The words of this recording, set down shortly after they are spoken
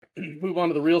move on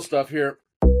to the real stuff here.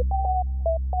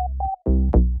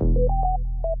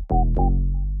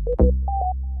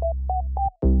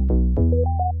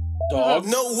 Dog.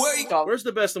 No way. Where's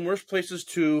the best and worst places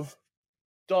to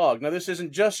dog? Now, this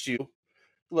isn't just you.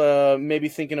 Maybe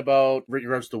thinking about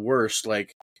regards to worst,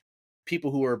 like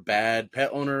people who are bad pet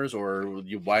owners, or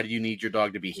why do you need your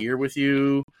dog to be here with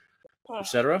you,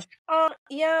 etc.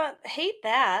 Yeah, hate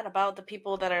that about the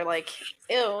people that are like,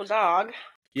 ew, dog.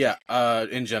 Yeah,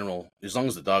 in general, as long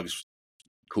as the dog's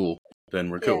cool, then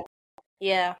we're cool.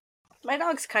 Yeah. My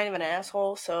dog's kind of an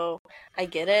asshole, so I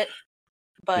get it.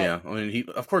 But yeah, I mean,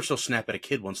 of course he'll snap at a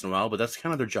kid once in a while, but that's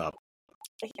kind of their job.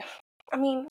 I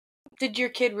mean, did your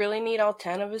kid really need all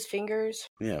 10 of his fingers?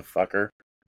 Yeah, fucker.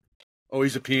 Oh,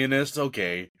 he's a pianist?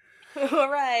 Okay. All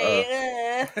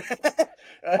right.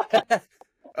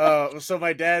 So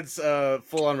my dad's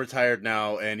full-on retired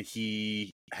now, and he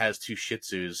has 2 Shih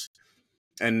Tzus.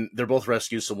 And they're both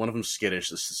rescues, so one of them's skittish,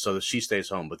 so she stays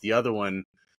home. But the other one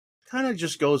kind of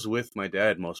just goes with my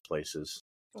dad most places.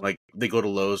 Like, they go to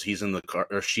Lowe's, he's in the car,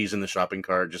 or she's in the shopping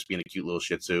cart, just being a cute little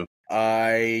Shih Tzu.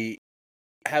 I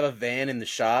have a van in the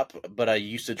shop, but I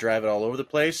used to drive it all over the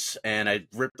place, and I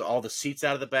ripped all the seats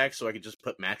out of the back so I could just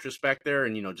put mattress back there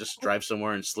and, just drive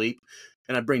somewhere and sleep.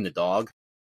 And I bring the dog.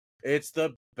 It's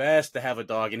the best to have a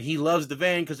dog, and he loves the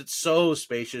van because it's so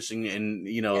spacious, and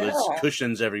there's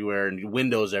cushions everywhere and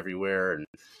windows everywhere, and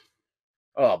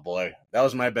oh boy, that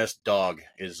was my best dog,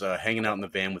 is hanging out in the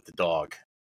van with the dog.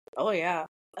 Oh yeah.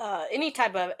 Any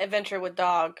type of adventure with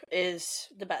dog is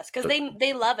the best because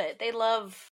they love it. They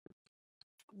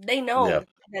know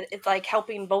that it's like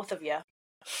helping both of you.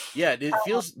 Yeah,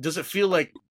 does it feel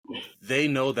like they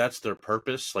know that's their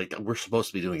purpose? Like, we're supposed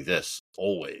to be doing this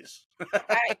always.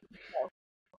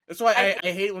 That's why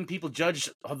I hate when people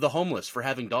judge the homeless for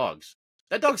having dogs.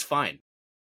 That dog's fine.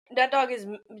 That dog is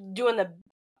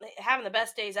having the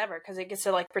best days ever because it gets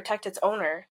to like protect its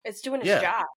owner. It's doing its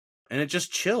job. And it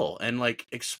just chill and like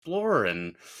explore,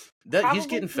 and that he's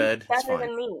getting fed. It's fine.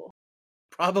 Than me.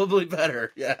 Probably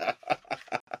better. Yeah.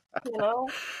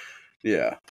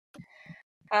 Yeah.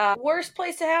 Worst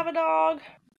place to have a dog?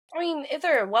 I mean, if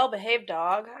they're a well-behaved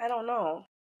dog, I don't know.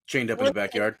 Chained up in the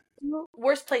backyard?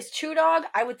 Worst place to dog?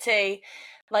 I would say,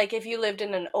 like, if you lived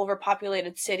in an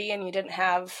overpopulated city and you didn't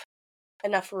have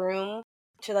enough room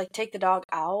to, like, take the dog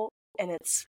out, and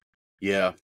it's...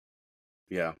 Yeah.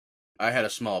 I had a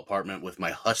small apartment with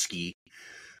my husky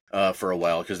for a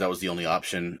while because that was the only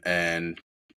option, and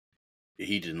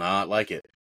he did not like it.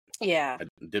 Yeah. I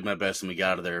did my best, and we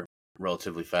got out of there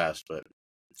relatively fast, but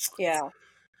yeah,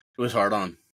 it was hard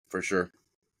on, for sure.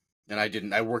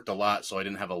 And I worked a lot, so I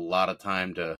didn't have a lot of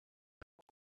time to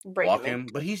walk him.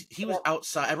 But he was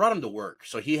outside. I brought him to work,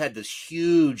 so he had this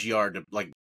huge yard,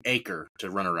 acre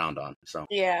to run around on. So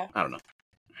yeah, I don't know.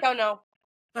 Oh no.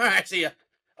 All right, see ya.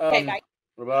 Okay, bye.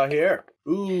 What about here?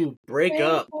 Ooh,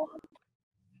 breakup.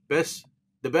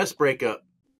 The best breakup.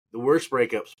 The worst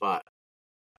breakup spot.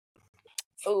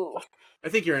 Ooh. I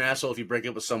think you're an asshole if you break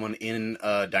up with someone in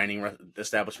a dining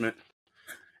establishment,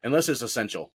 unless it's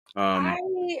essential. Yeah.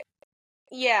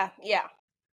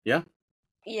 Yeah?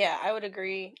 Yeah, I would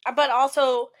agree. But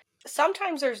also,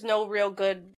 sometimes there's no real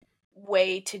good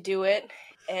way to do it.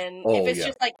 And if it's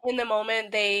just like in the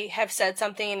moment they have said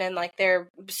something and like they're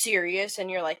serious and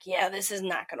you're like, yeah, this is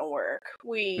not going to work.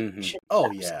 We should.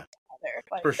 Oh, yeah.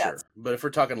 Like, for sure. But if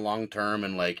we're talking long term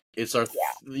and like it's our,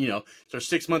 it's our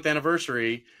 6-month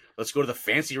anniversary, let's go to the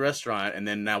fancy restaurant. And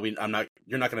then now you're not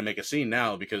going to make a scene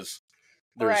now because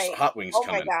there's hot wings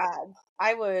coming. Oh my God.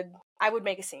 I would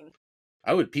make a scene.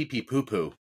 I would pee poo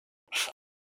poo.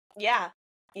 Yeah.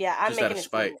 Yeah, I'm just making a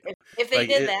spite. scene. If they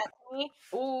did that to me,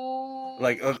 ooh.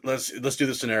 Like, let's do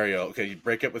the scenario. Okay, you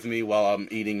break up with me while I'm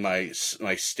eating my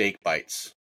steak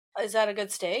bites. Is that a good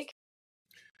steak?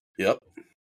 Yep.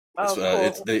 Oh,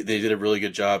 cool. They did a really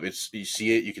good job. You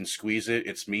see it, you can squeeze it.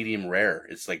 It's medium rare.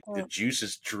 It's like the juice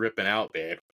is dripping out,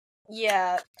 babe.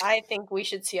 Yeah, I think we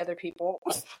should see other people.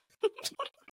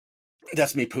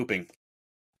 That's me pooping.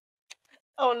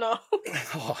 Oh no.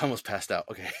 Oh, I almost passed out.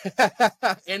 Okay.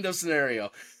 End of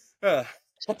scenario. And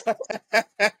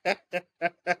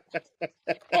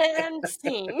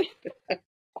scene.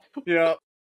 Yeah.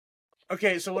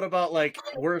 Okay, so what about like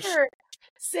worst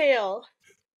sale?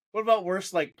 What about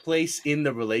worst like place in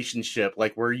the relationship,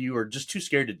 like where you are just too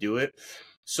scared to do it,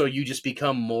 so you just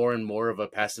become more and more of a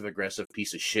passive aggressive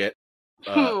piece of shit,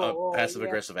 a passive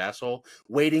aggressive asshole,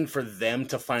 waiting for them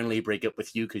to finally break up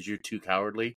with you because you're too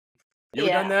cowardly. You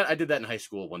ever done that? I did that in high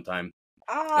school one time.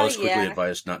 I was quickly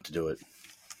advised not to do it.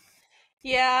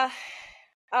 Yeah.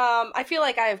 I feel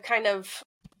like I've kind of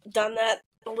done that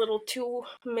a little too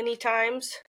many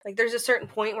times. Like, there's a certain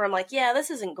point where I'm like, yeah, this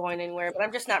isn't going anywhere, but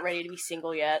I'm just not ready to be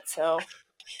single yet, so.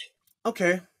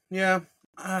 Okay, yeah.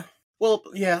 Well,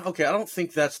 yeah, okay, I don't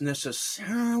think that's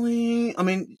necessarily... I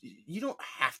mean, you don't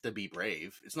have to be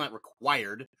brave. It's not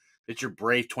required that you're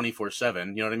brave 24/7,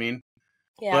 you know what I mean?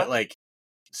 Yeah. But, like,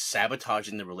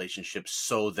 sabotaging the relationship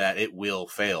so that it will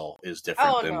fail is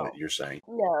different than what you're saying.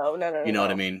 No. You know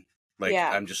what I mean? Like,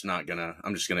 Yeah. I'm just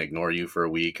gonna ignore you for a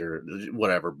week or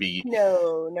whatever. Be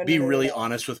No. really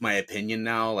honest with my opinion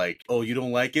now. Like, oh, you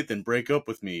don't like it? Then break up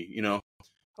with me, you know?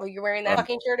 Oh, you're wearing that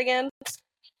fucking shirt again?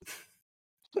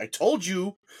 I told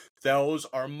you, those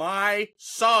are my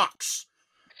socks.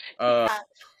 Over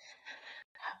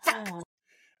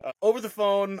the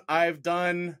phone, I've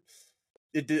done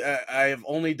it. I've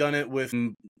only done it with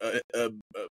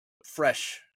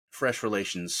fresh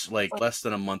relations, like less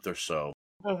than a month or so.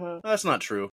 That's not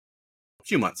true. A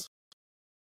few months.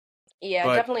 Yeah,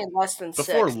 but definitely less than 6.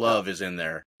 Before love is in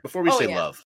there. Before we say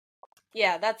love.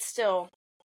 Yeah, that's still...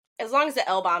 As long as the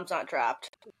L-bomb's not dropped,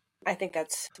 I think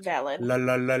that's valid. La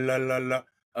la la la la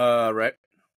la. Right.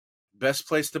 Best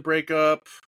place to break up.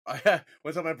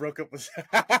 One time I broke up with...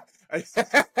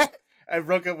 I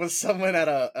broke up with someone at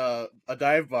a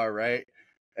dive bar, right?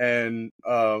 And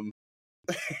I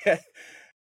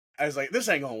was like, this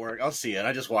ain't gonna work. I'll see it. And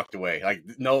I just walked away. Like,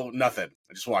 no, nothing.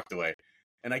 I just walked away.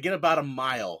 And I get about a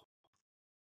mile.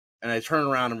 And I turn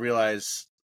around and realize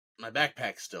my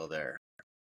backpack's still there.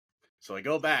 So I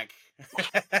go back.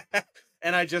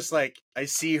 And I just, like, I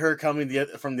see her coming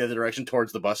from the other direction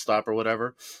towards the bus stop or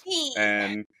whatever.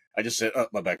 And I just said, oh,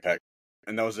 my backpack.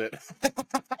 And that was it.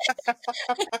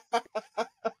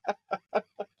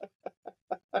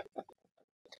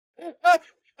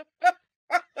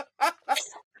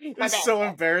 It's so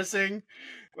embarrassing.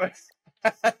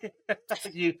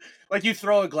 You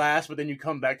throw a glass, but then you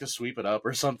come back to sweep it up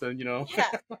or something, you know? Yeah.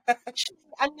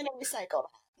 I'm gonna recycle.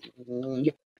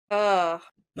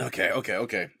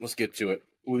 Okay. Let's get to it.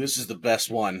 Ooh, this is the best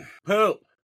one. Poop.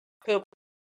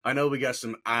 I know we got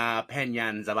some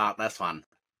opinions about this one.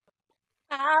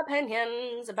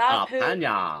 Opinions about poop.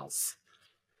 Opinions.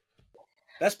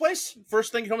 Best place?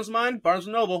 First thing that comes to mind, Barnes &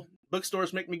 Noble.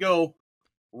 Bookstores make me go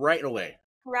right away.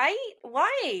 Right?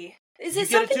 Why? Is it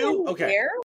something in the air?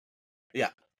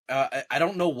 Yeah. I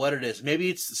don't know what it is. Maybe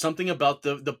it's something about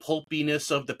the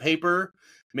pulpiness of the paper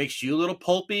makes you a little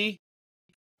pulpy.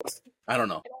 I don't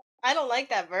know. I don't like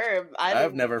that verb.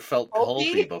 I've never felt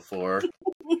pulpy before.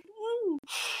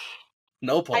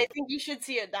 No pulp. I think you should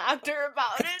see a doctor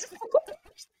about it.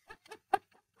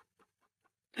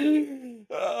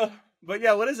 But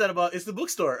yeah, what is that about? It's the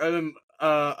bookstore.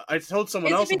 I told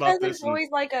someone else about this. There's always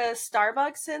like a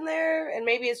Starbucks in there, and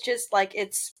maybe it's just like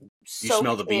it's. You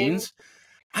smell the beans?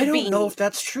 I don't know if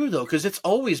that's true though, because it's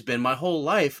always been my whole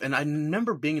life, and I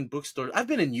remember being in bookstores. I've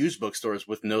been in used bookstores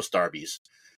with no Starbies,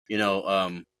 you know.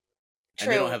 And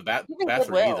they don't have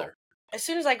bathroom either. As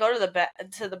soon as I go to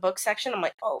the book section, I'm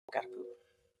like, oh, gotta poop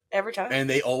every time. And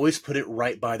they always put it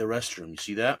right by the restroom. You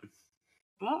see that?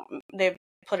 They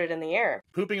put it in the air.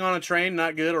 Pooping on a train,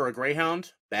 not good, or a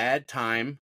Greyhound, bad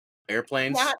time.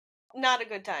 Airplanes, not a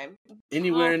good time.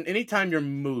 Anytime you're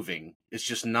moving, it's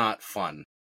just not fun.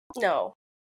 No.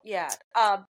 Yeah.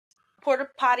 Porta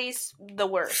potties, the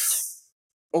worst.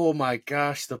 Oh my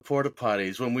gosh, the porta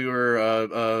potties. When we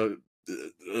were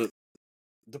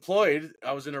deployed,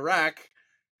 I was in Iraq,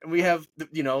 and we have,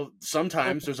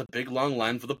 sometimes there's a big long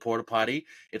line for the porta potty.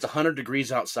 It's 100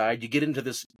 degrees outside. You get into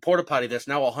this porta potty that's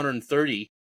now 130.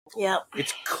 Yep.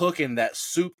 It's cooking that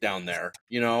soup down there,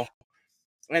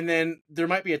 And then there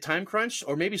might be a time crunch,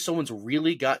 or maybe someone's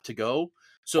really got to go.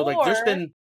 So, there's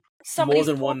been more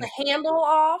than one. The handle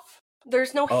off.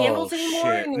 There's no handles anymore.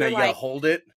 Shit. Now you gotta hold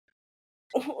it.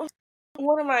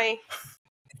 What am I?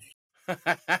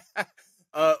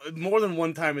 More than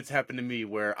one time it's happened to me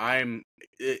where I'm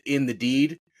in the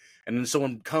deed, and then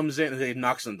someone comes in and they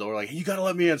knocks on the door like, hey, you gotta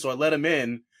let me in. So I let him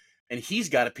in, and he's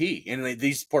got to pee. And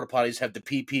these porta potties have the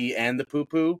pee and the poo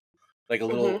poo, like a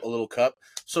little cup.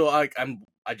 So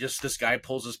this guy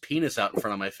pulls his penis out in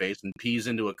front of my face and pees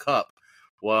into a cup,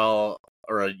 a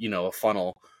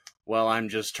funnel, while I'm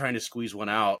just trying to squeeze one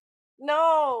out.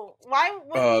 No, why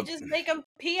wouldn't you just make him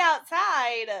pee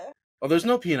outside? Oh, there's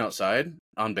no peeing outside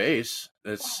on base.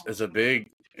 It's a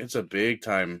big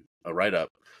time write up.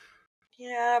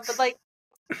 Yeah, but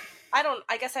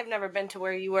I guess I've never been to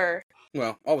where you were.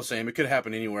 Well, all the same, it could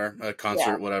happen anywhere, a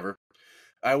concert, whatever.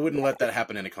 I wouldn't let that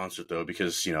happen in a concert though,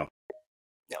 because No.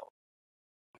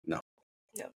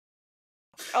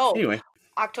 Oh, anyway,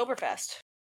 Oktoberfest.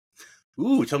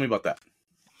 Ooh, tell me about that.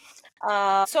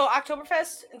 So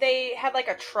Oktoberfest, they had like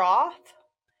a trough,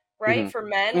 right, for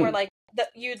men, where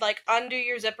you'd like undo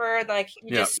your zipper and like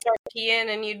you just start peeing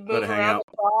and you'd Let move it hang around out.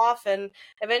 the trough and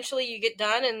eventually you get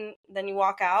done and then you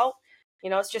walk out.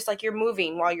 It's just like you're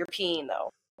moving while you're peeing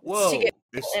though. It's to Whoa! get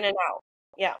in and out.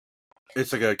 Yeah.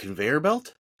 It's like a conveyor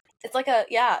belt. It's like a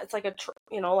like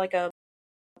a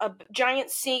giant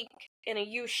sink in a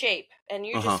U shape, and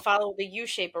you just follow the U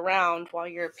shape around while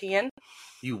you're peeing.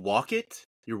 You walk it?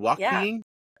 You're peeing?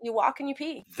 You walk and you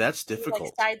pee. That's difficult. You're,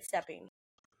 like sidestepping.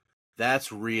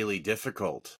 That's really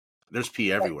difficult. There's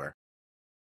pee everywhere.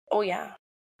 Oh, yeah.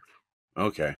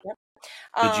 Okay. Yep.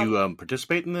 Did you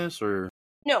participate in this, or?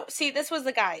 No, see, this was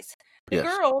the guys. The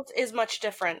girls is much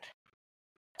different.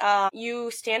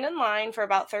 You stand in line for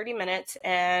about 30 minutes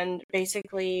and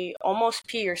basically almost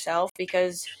pee yourself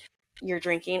because you're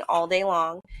drinking all day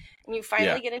long. And you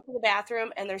finally get into the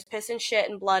bathroom and there's piss and shit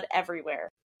and blood everywhere.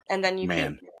 And then you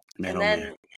pee.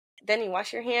 And then you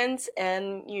wash your hands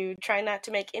and you try not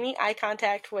to make any eye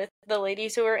contact with the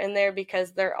ladies who are in there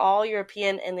because they're all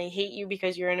European and they hate you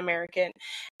because you're an American.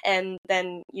 And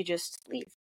then you just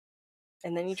leave.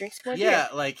 And then you drink some more beer. Yeah,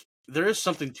 like, there is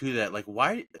something to that. Like,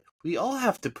 why? We all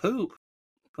have to poop.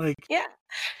 Like,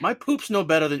 my poop's no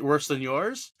worse than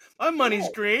yours. My money's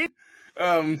green.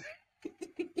 Bleed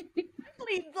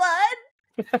blood.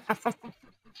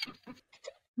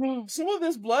 Some of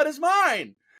this blood is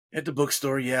mine. At the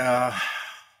bookstore, yeah.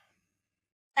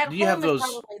 At home is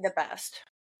probably the best.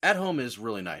 At home is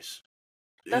really nice.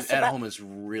 Home is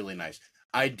really nice.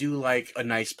 I do like a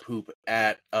nice poop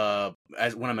at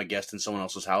when I'm a guest in someone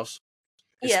else's house.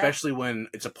 Especially when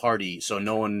it's a party, so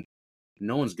no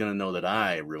one's gonna know that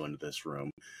I ruined this room.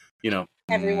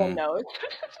 Everyone knows.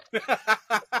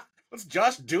 What's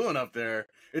Josh doing up there?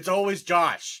 It's always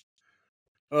Josh.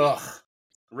 Ugh.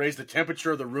 Raise the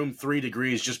temperature of the room 3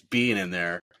 degrees just being in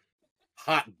there.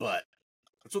 Hot butt.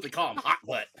 That's what they call him, hot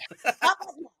butt. Hot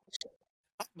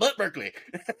butt Berkeley.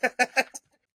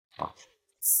 Hot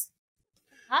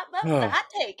butt, the hot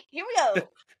take. Here we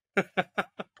go.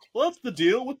 What's the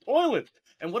deal with toilets?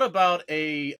 And what about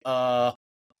a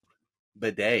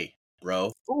bidet,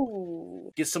 bro?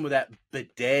 Ooh. Get some of that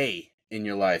bidet in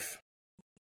your life.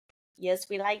 Yes,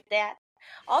 we like that.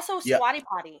 Also, squatty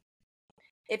potty.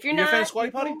 If you're a fan of squatty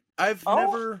potty? I've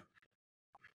never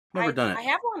done it. I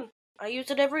have one. I use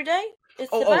it every day.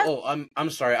 It's the best. I'm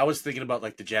sorry. I was thinking about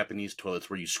like the Japanese toilets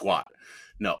where you squat.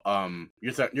 No,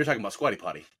 you're talking about squatty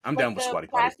potty. I'm down with squatty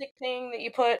potty. Plastic thing that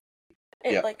you put.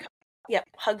 It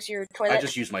hugs your toilet. I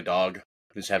just use my dog.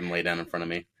 Just have him lay down in front of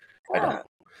me. I don't.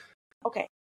 Okay.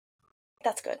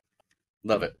 That's good.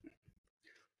 Love it.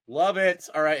 Love it.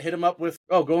 All right, hit him up with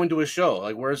going to a show.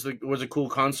 Like where's a cool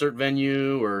concert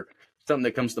venue or something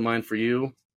that comes to mind for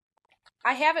you?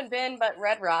 I haven't been, but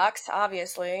Red Rocks,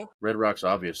 obviously. Red Rocks,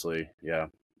 obviously. Yeah.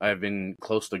 I've been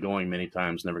close to going many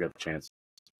times, never got the chance.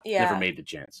 Yeah. Never made the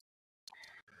chance.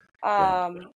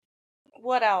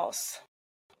 What else?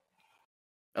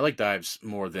 I like dives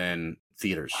more than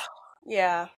theaters.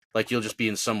 Yeah. Like you'll just be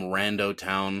in some rando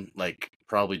town, like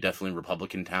probably definitely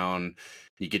Republican town.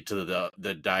 You get to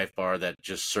the dive bar that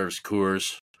just serves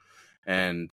Coors,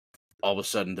 and all of a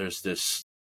sudden there's this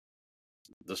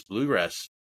bluegrass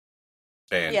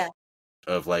band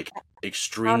of like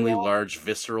extremely large,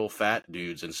 visceral, fat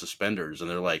dudes in suspenders, and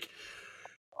they're like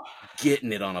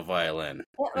getting it on a violin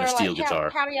and a steel guitar.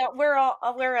 Howdy,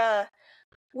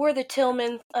 we're the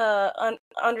Tillman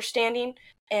understanding,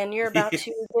 and you're about to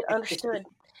get understood.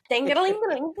 Ding ding ding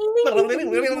ding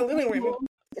ding.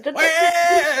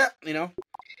 You know.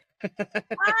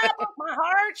 I broke my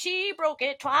heart, she broke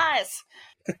it twice.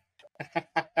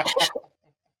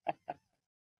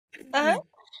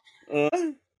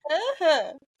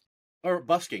 Or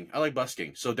busking. I like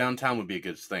busking. So downtown would be a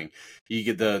good thing. You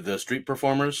get the street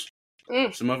performers.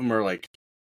 Some of them are like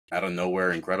out of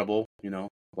nowhere incredible,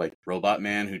 like Robot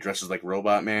Man who dresses like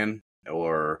Robot Man,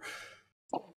 or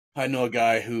I know a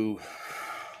guy who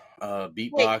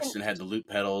beatboxed and had the loop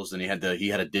pedals, and he had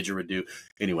a didgeridoo.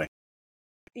 Anyway,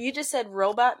 you just said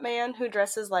Robot Man who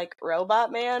dresses like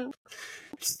Robot Man.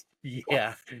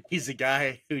 Yeah, he's a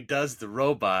guy who does the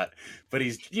robot, but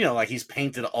he's he's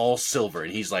painted all silver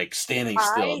and he's like standing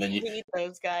still. And then you hate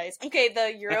those guys. Okay,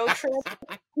 the Euro Trip.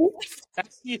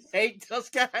 You hate those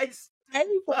guys?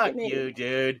 Fuck you,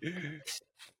 dude.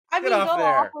 I mean, go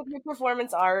off with your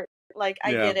performance art. Like,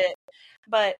 I get it.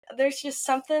 But there's just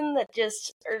something that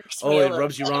just irks me. It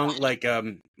rubs you wrong, like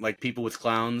people with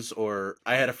clowns, or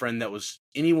I had a friend that was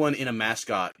anyone in a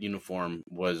mascot uniform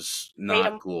was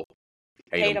not cool.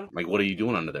 Hate him. Like, what are you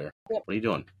doing under there? Yep. What are you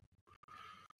doing?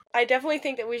 I definitely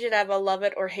think that we should have a love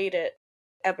it or hate it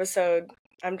episode.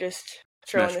 I'm just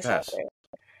throwing this out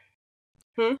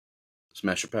there.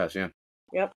 Smash or pass, yeah.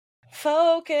 Yep.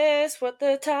 Focus what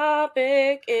the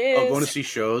topic is. Oh, going to see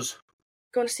shows?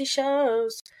 Going to see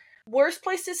shows. Worst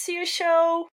place to see a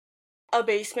show? A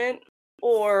basement.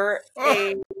 Or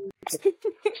a...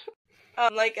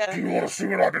 like a... Do you want to see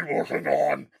what I've been working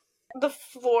on? The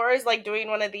floor is like doing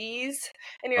one of these.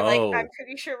 And you're like, I'm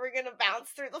pretty sure we're going to bounce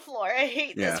through the floor. I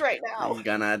hate this right now. You're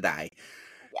gonna die.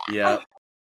 Yeah.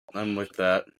 I'm with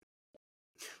that.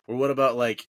 Or what about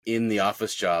like in the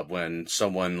office job when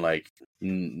someone like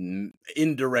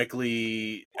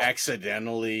indirectly,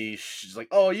 accidentally, she's like,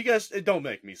 "Oh, you guys, don't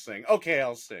make me sing." Okay,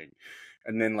 I'll sing.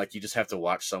 And then like you just have to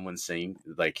watch someone sing.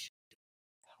 Like,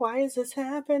 why is this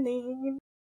happening?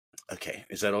 Okay,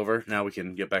 is that over? Now we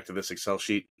can get back to this Excel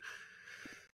sheet.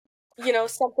 You know,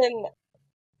 something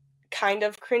kind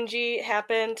of cringy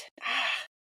happened.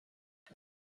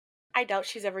 I doubt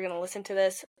she's ever going to listen to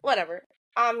this. Whatever.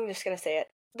 I'm just going to say it.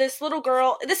 This little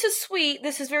girl, this is sweet.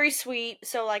 This is very sweet.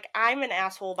 So, like, I'm an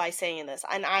asshole by saying this.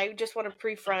 And I just want to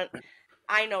pre-front.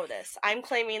 I know this. I'm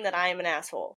claiming that I am an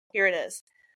asshole. Here it is.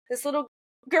 This little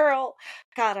girl.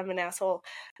 God, I'm an asshole.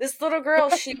 This little girl,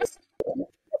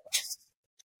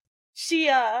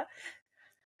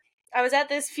 I was at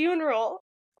this funeral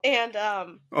and,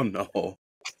 Oh no.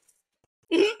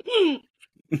 it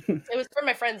was for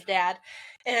my friend's dad.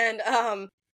 And,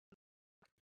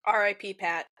 R.I.P.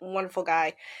 Pat, wonderful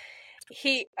guy.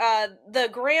 He, the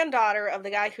granddaughter of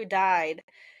the guy who died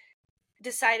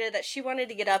decided that she wanted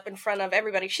to get up in front of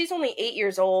everybody. She's only 8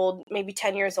 years old, maybe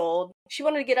 10 years old. She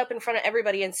wanted to get up in front of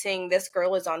everybody and sing "This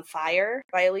Girl Is on Fire"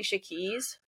 by Alicia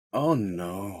Keys. Oh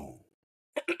no.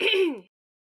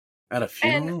 At a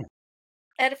funeral? And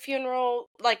at a funeral,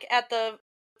 like at the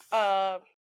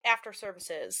after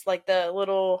services, like the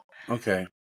little... Okay.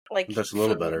 Like that's a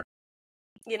little better.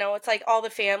 You know, it's like all the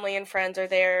family and friends are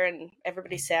there and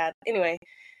everybody's sad. Anyway,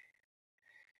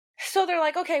 so they're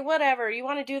like, okay, whatever, you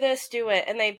want to do this, do it.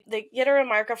 And they get her a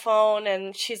microphone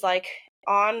and she's like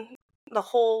on the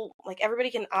whole, like everybody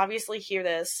can obviously hear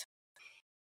this.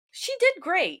 She did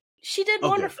great. She did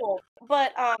wonderful.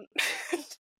 But but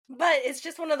it's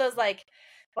just one of those like,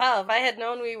 wow, if I had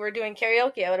known we were doing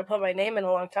karaoke, I would have put my name in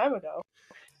a long time ago.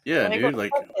 Yeah, dude,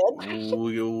 like,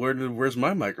 where's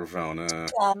my microphone?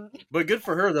 But good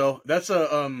for her though. That's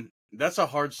a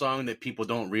hard song that people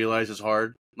don't realize is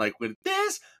hard. Like with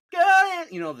this guy,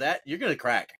 you know that you're gonna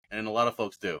crack, and a lot of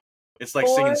folks do. It's like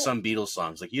singing some Beatles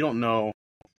songs. Like you don't know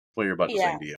what you're about to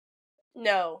sing, do you?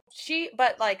 No,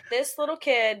 but like this little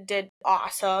kid did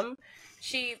awesome.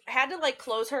 She had to like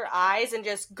close her eyes and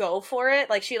just go for it.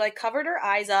 Like she like covered her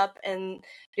eyes up and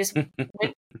just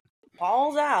went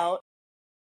balls out.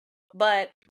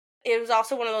 But it was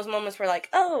also one of those moments where like,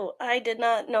 oh, I did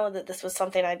not know that this was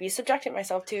something I'd be subjecting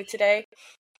myself to today.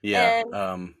 Yeah.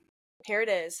 And here it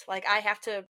is. Like I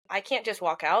can't just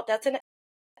walk out. That's a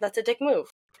dick move.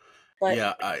 But,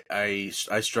 yeah, I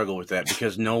struggle with that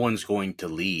because no one's going to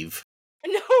leave.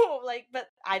 No, like, but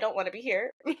I don't want to be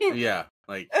here. Yeah,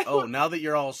 like, oh, now that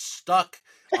you're all stuck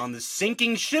on the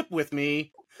sinking ship with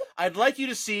me, I'd like you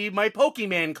to see my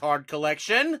Pokemon card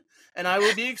collection, and I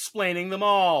will be explaining them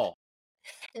all.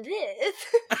 This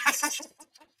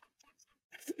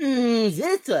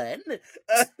one.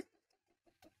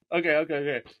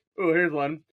 Okay. Oh, here's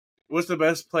one. What's the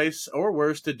best place or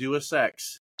worst to do a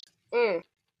sex?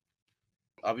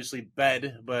 Obviously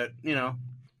bed, but, you know,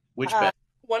 which bed?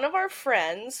 One of our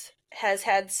friends has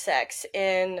had sex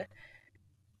in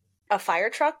a fire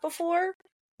truck before.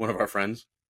 One of our friends?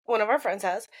 One of our friends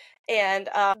has. And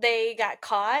they got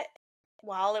caught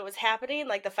while it was happening.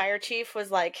 Like, the fire chief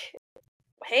was like,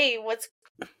 hey, what's...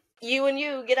 You and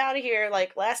you, get out of here.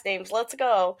 Like, last names, let's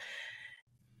go.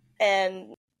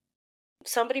 And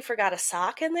somebody forgot a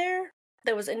sock in there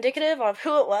that was indicative of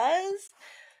who it was.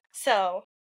 So...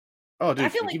 Oh, dude, I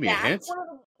feel like give me a hint.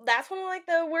 That's one of like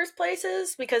the worst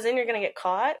places because then you're gonna get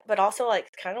caught, but also like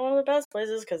kind of one of the best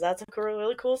places because that's a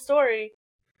really cool story.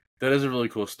 That is a really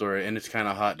cool story, and it's kind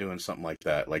of hot doing something like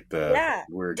that. Like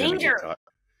we're gonna get caught.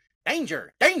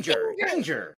 Danger!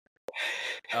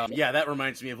 Yeah, that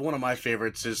reminds me of one of my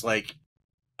favorites. Is like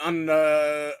on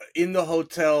in the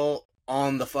hotel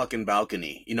on the fucking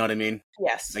balcony. You know what I mean?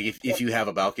 Yes. Like if you have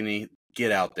a balcony,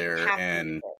 get out there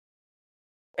and.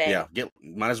 Bang. Yeah,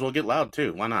 might as well get loud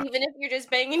too. Why not? Even if you're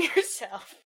just banging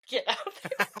yourself, get out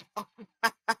there.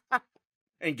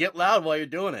 And get loud while you're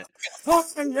doing it. Oh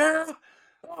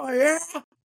yeah!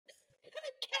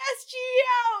 Cast ye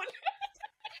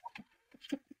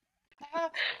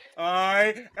out!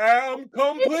 I am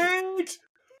complete!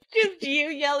 Just you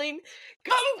yelling,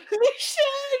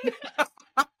 completion!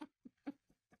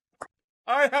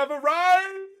 I have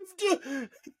arrived!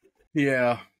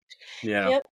 Yeah.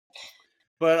 Yep.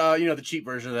 But the cheap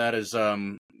version of that is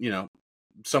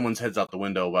someone's heads out the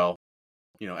window while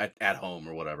at home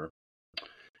or whatever.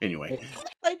 Anyway,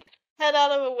 like head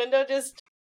out of a window, just.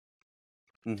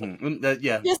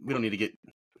 Yeah, we don't need to get.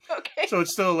 Okay. So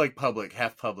it's still like public,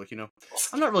 half public.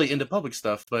 I'm not really into public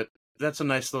stuff, but that's a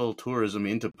nice little tourism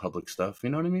into public stuff.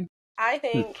 You know what I mean? I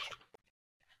think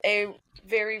a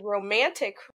very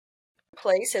romantic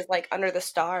place is like under the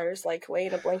stars, like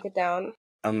laying a blanket down.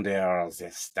 Under the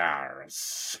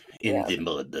stars, in the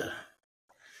mud.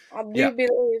 I do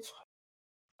believe.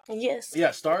 Yes. Yeah,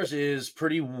 stars is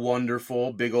pretty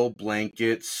wonderful. Big old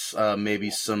blankets, maybe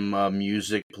some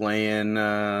music playing,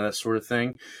 that sort of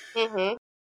thing. Mm-hmm.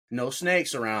 No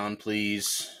snakes around,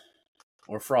 please.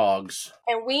 Or frogs.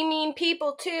 And we mean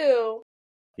people, too.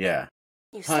 Yeah.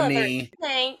 You Honey.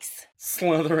 Snakes.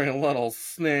 Slithering little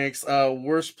snakes.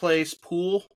 Worst place,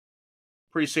 pool.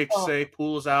 Pretty safe to say,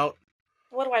 pool is out.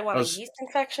 What do I want, a yeast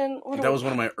infection? That was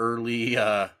one of my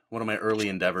early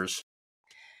endeavors.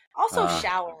 Also,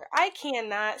 shower. I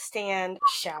cannot stand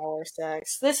shower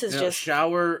sex. This is just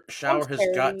shower has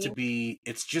got to be.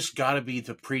 It's just got to be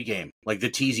the pregame, like the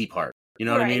teasy part. You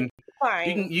know what I mean?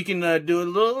 Fine. You can do a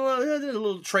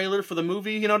little trailer for the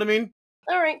movie. You know what I mean?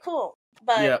 All right, cool.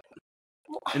 But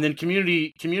and then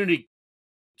community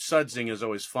sudsing is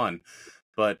always fun,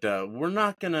 but we're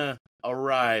not gonna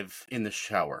arrive in the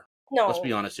shower. No, let's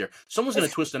be honest here. Someone's gonna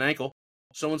twist an ankle.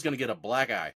 Someone's gonna get a black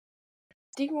eye.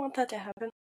 Do you want that to happen?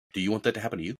 Do you want that to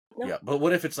happen to you? No. Yeah, but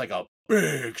what if it's like a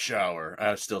big shower?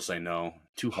 I'd still say no.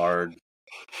 Too hard.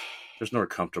 There's nowhere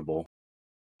comfortable.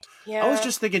 Yeah. I was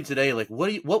just thinking today, like,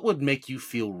 what would make you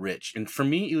feel rich? And for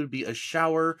me, it would be a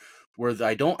shower where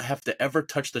I don't have to ever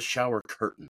touch the shower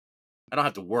curtain. I don't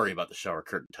have to worry about the shower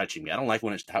curtain touching me. I don't like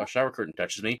when a shower curtain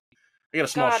touches me. I got a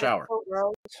small shower. So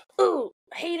gross. Ooh,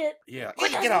 I hate it. Yeah,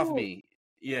 get off me.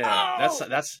 Yeah,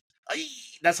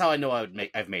 that's how I know I've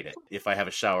made it. If I have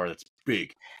a shower that's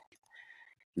big.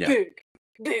 Yeah. Big.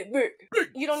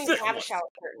 You don't even have a shower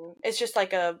curtain. It's just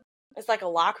like a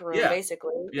locker room,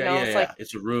 basically. Yeah.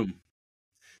 It's a room.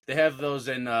 They have those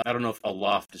in. I don't know if a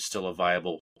loft is still a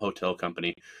viable hotel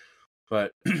company,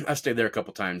 but I stayed there a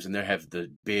couple times, and they have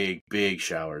the big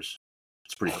showers.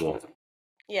 It's pretty cool.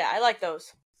 Yeah, I like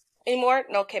those. Any more?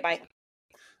 No. Okay, bye.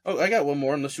 Oh, I got one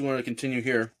more. Unless you want to continue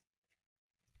here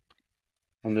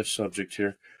on this subject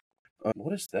here.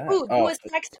 What is that? Ooh, do a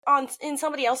sex in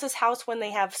somebody else's house when they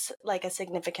have like a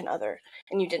significant other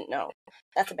and you didn't know.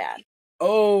 That's bad.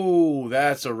 Oh,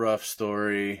 that's a rough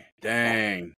story.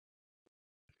 Dang.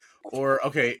 Or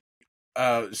okay,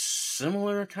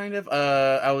 similar kind of.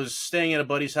 I was staying at a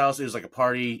buddy's house. It was like a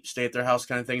party, stay at their house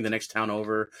kind of thing. The next town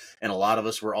over, and a lot of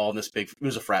us were all in this big. It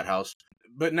was a frat house.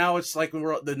 But now it's like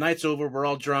the night's over. We're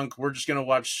all drunk. We're just gonna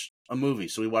watch a movie.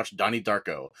 So we watched Donnie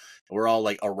Darko. We're all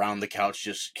like around the couch,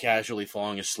 just casually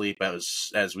falling asleep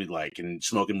as we like and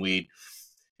smoking weed.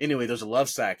 Anyway, there's a love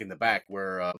sack in the back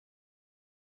where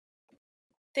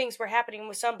things were happening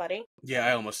with somebody. Yeah,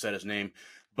 I almost said his name,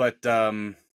 but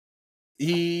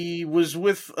he was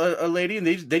with a lady, and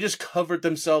they just covered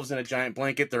themselves in a giant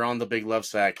blanket. They're on the big love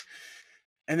sack.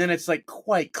 And then it's like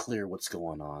quite clear what's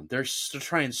going on. They're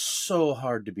trying so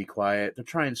hard to be quiet. They're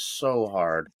trying so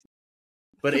hard.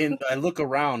 But I look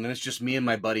around, and it's just me and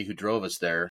my buddy who drove us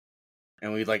there.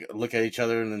 And we like look at each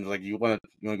other, and then like, you want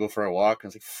to go for a walk? And I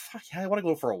was like, fuck yeah, I want to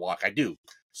go for a walk. I do.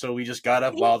 So we just got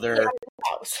up while they're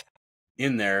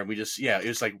in there. We just it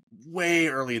was like way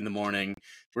early in the morning.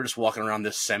 We're just walking around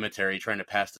this cemetery trying to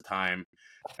pass the time.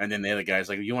 And then the other guy's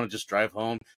like, you want to just drive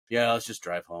home? Yeah, let's just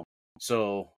drive home.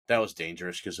 So that was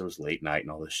dangerous because it was late night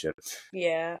and all this shit.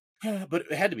 Yeah. But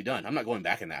it had to be done. I'm not going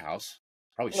back in that house.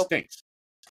 Probably stinks.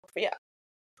 Yeah.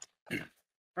 All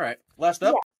right. Last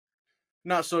up. Yeah.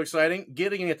 Not so exciting.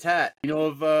 Getting a tat. You know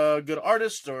of a good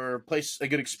artist or a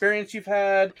good experience you've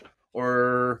had,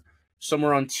 or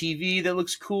somewhere on TV that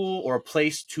looks cool, or a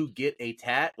place to get a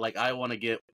tat? Like, I want to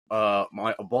get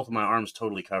both of my arms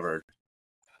totally covered,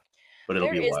 but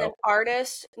it'll be a while. There is an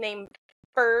artist named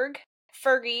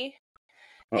Fergie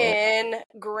in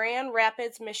Grand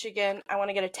Rapids, Michigan. I want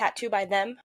to get a tattoo by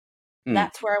them.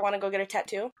 That's where I want to go get a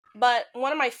tattoo. But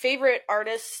one of my favorite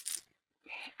artists,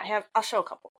 I'll show a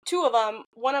couple. Two of them.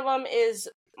 One of them is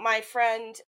my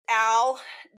friend Al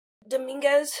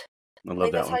Dominguez. I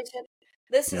love that one.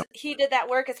 He did that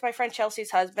work. It's my friend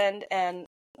Chelsea's husband, and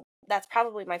that's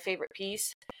probably my favorite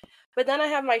piece. But then I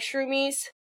have my shroomies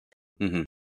and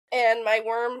my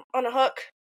worm on a hook.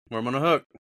 Worm on a hook.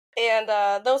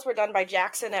 And those were done by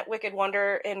Jackson at Wicked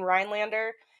Wonder in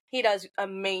Rhinelander. He does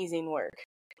amazing work.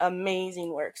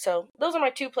 So those are my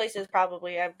two places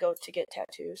probably I go to get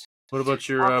tattoos. What about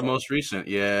your most recent?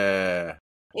 Yeah.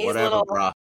 He's Whatever, little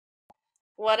brah.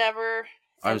 whatever.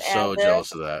 I'm so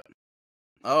jealous of that.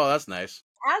 Oh, that's nice.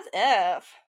 As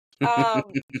if.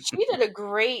 She did a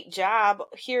great job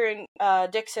here in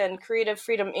Dixon, Creative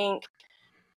Freedom Inc.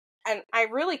 And I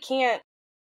really can't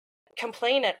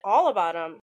complain at all about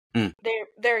them.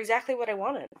 They're exactly what I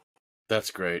wanted.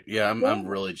 That's great. Yeah, I'm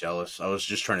really jealous. I was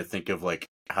just trying to think of like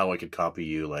how I could copy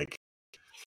you, like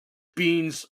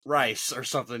beans, rice, or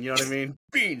something. You know what I mean?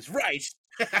 Beans, rice.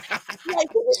 I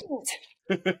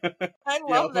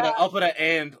love that. I'll put an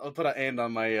and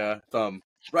on my thumb.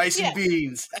 Rice and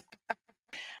beans.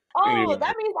 Oh,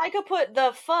 that means I could put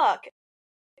the fuck.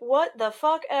 What the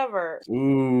fuck ever.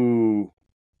 Ooh.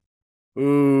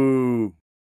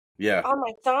 Yeah. On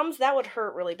my thumbs, that would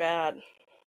hurt really bad.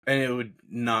 And it would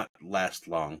not last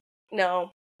long.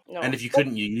 No. And if you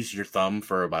couldn't use your thumb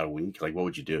for about a week, like what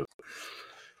would you do?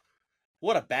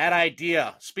 What a bad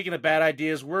idea. Speaking of bad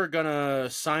ideas, we're gonna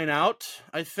sign out,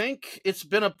 I think. It's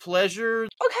been a pleasure.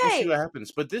 Okay. We'll see what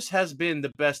happens. But this has been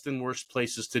the best and worst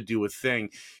places to do a thing.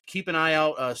 Keep an eye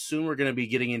out. Soon we're gonna be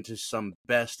getting into some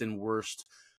best and worst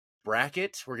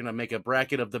bracket. We're gonna make a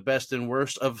bracket of the best and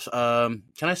worst of can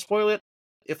I spoil it?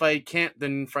 If I can't,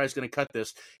 then Fry's gonna cut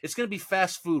this. It's gonna be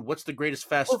fast food. What's the greatest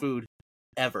fast food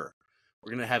ever?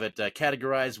 We're going to have it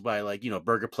categorized by, like, you know,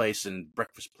 burger place and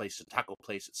breakfast place and taco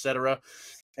place, etc.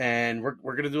 And we're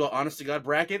going to do an honest-to-God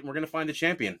bracket, and we're going to find the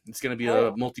champion. It's going to be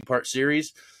a multi-part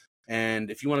series.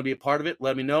 And if you want to be a part of it,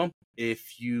 let me know.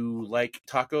 If you like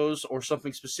tacos or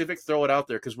something specific, throw it out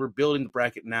there, because we're building the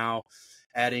bracket now,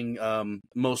 adding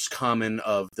most common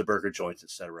of the burger joints,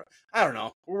 etc. I don't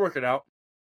know. We'll work it out.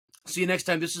 See you next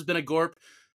time. This has been a Gorp.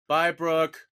 Bye,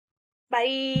 Brooke.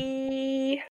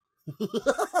 Bye.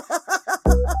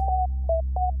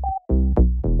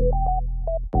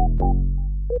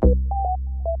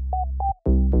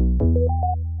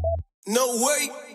 No way.